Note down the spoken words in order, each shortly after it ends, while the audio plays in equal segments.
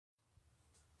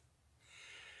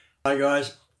Hi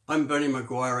guys, I'm Bernie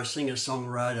Macguire, a singer,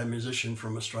 songwriter, musician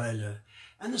from Australia,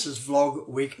 and this is vlog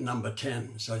week number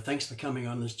 10, so thanks for coming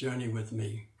on this journey with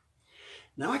me.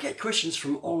 Now I get questions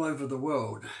from all over the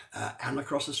world and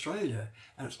across Australia,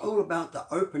 and it's all about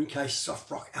the Open Case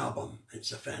Soft Rock album.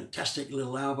 It's a fantastic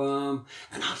little album,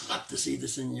 and I'd love to see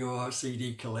this in your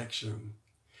CD collection.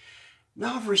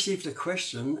 Now I've received a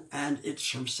question, and it's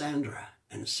from Sandra,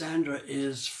 and Sandra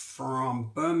is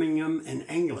from Birmingham in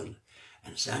England.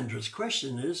 And Sandra's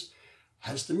question is,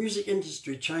 has the music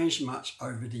industry changed much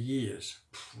over the years?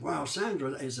 Well, Sandra,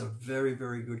 that is a very,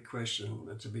 very good question.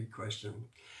 It's a big question.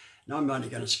 Now I'm only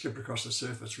going to skip across the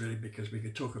surface really because we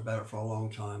could talk about it for a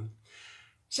long time.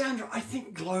 Sandra, I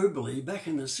think globally, back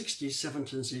in the 60s,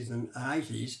 70s and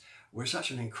 80s, were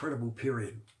such an incredible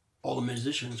period. All the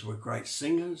musicians were great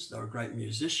singers, they were great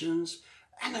musicians,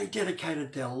 and they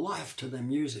dedicated their life to their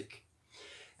music.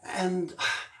 And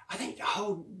I think a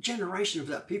whole generation of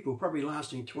that people, probably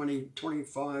lasting 20,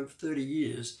 25, 30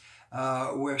 years,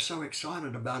 were so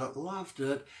excited about it, loved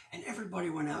it, and everybody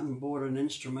went out and bought an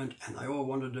instrument, and they all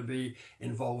wanted to be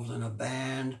involved in a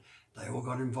band. They all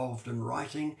got involved in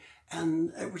writing,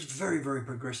 and it was a very, very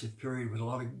progressive period with a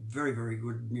lot of very, very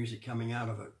good music coming out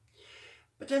of it.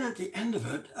 But then at the end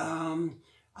of it,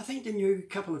 I think the new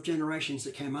couple of generations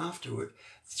that came after it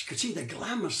could see the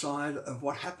glamour side of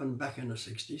what happened back in the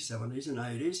 60s, 70s and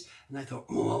 80s, and they thought,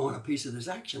 oh, I want a piece of this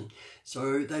action.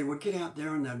 So they would get out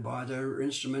there and they'd buy their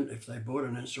instrument, if they bought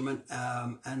an instrument,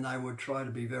 and they would try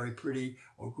to be very pretty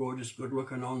or gorgeous, good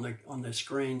looking on their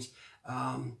screens.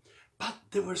 But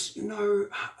there was no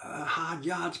hard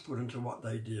yards put into what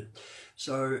they did.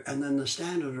 So, and then the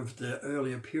standard of the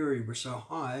earlier period was so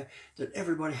high that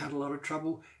everybody had a lot of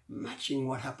trouble matching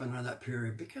what happened in that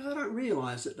period, because I don't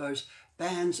realise that those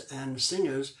bands and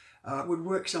singers would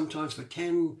work sometimes for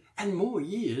 10 and more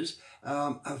years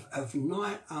of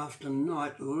night after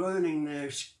night learning their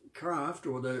craft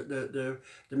or the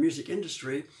music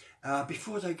industry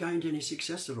before they gained any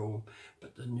success at all.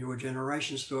 But the newer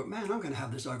generations thought, man, I'm going to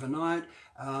have this overnight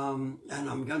and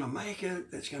I'm going to make it.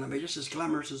 It's going to be just as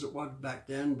glamorous as it was back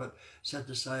then. But sad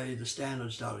to say, the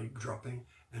standards started dropping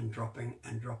and dropping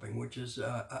and dropping, which is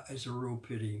a real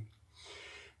pity.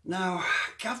 Now,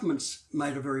 governments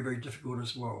made it very, very difficult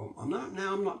as well. I'm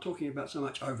not talking about so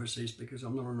much overseas because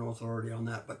I'm not an authority on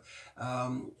that, but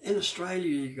in Australia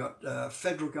you got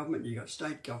federal government, you got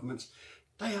state governments.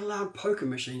 They allowed poker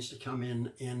machines to come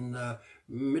in the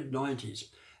mid-90s,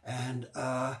 and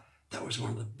that was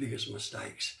one of the biggest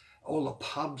mistakes. All the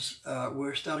pubs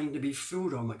were starting to be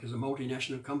filled on it because the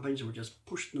multinational companies were just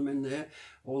pushing them in there.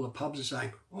 All the pubs are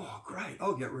saying, oh great,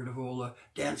 I'll get rid of all the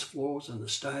dance floors and the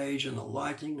stage and the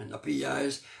lighting and the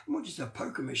PAs, and we'll just have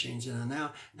poker machines in there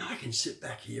now. Now I can sit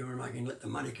back here and I can let the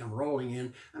money come rolling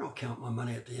in and I'll count my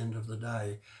money at the end of the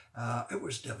day. It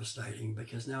was devastating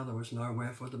because now there was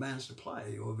nowhere for the bands to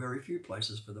play, or very few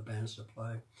places for the bands to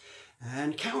play.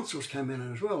 And councils came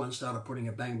in as well and started putting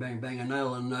a bang, bang, bang, a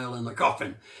nail in the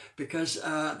coffin, because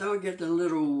they would get the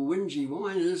little whingy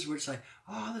whiners would say,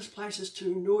 oh, this place is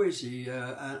too noisy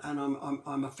and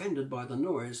I'm offended by the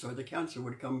noise. So the council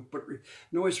would come put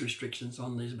noise restrictions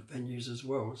on these venues as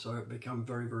well. So it became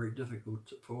very, very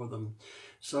difficult for them.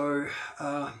 So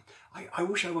I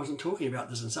wish I wasn't talking about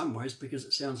this in some ways because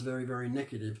it sounds very, very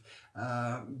negative.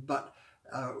 But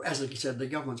as I said, the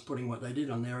government's putting what they did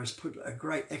on there has put a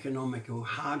great economical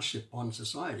hardship on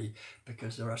society,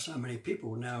 because there are so many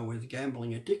people now with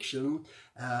gambling addiction,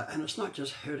 and it's not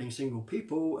just hurting single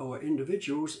people or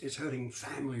individuals, it's hurting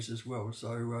families as well.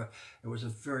 So it was a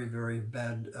very, very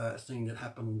bad thing that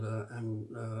happened,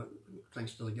 and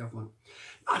thanks to the government.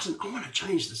 I want to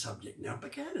change the subject now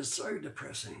because it is so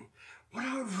depressing.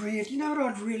 You know what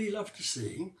I'd really love to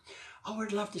see? I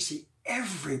would love to see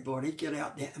everybody get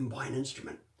out there and buy an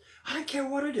instrument. I don't care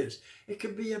what it is. It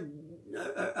could be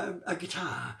a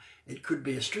guitar, it could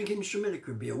be a string instrument, it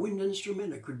could be a wind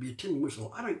instrument, it could be a tin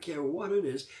whistle. I don't care what it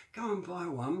is. Go and buy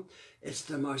one. It's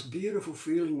the most beautiful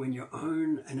feeling when you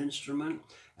own an instrument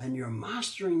and you're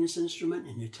mastering this instrument,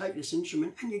 and you take this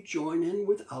instrument and you join in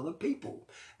with other people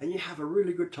and you have a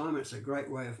really good time. It's a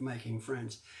great way of making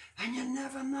friends. And you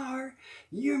never know,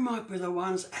 you might be the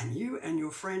ones, and you and your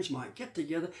friends might get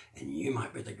together and you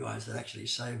might be the guys that actually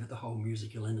save the whole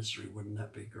musical industry. Wouldn't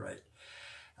that be great?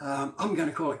 I'm going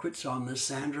to call it quits on this,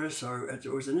 Sandra. So it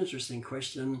was an interesting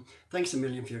question. Thanks a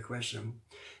million for your question.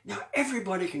 Now,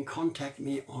 everybody can contact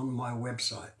me on my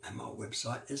website, and my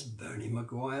website is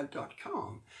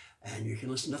berniemacguire.com. And you can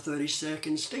listen to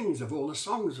 30-second stings of all the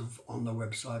songs on the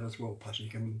website as well. Plus,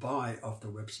 you can buy off the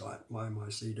website my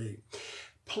CD.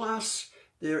 Plus,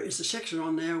 there is a section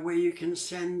on there where you can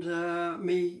send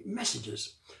me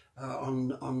messages. on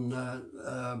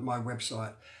my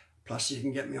website. Plus you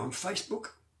can get me on Facebook.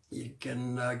 You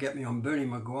can get me on Bernie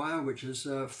Macguire, which is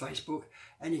Facebook,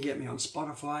 and you get me on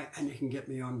Spotify, and you can get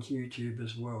me on YouTube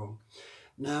as well.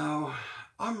 Now,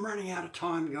 I'm running out of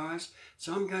time, guys,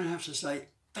 so I'm going to have to say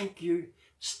thank you,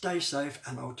 stay safe,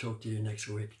 and I'll talk to you next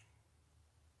week.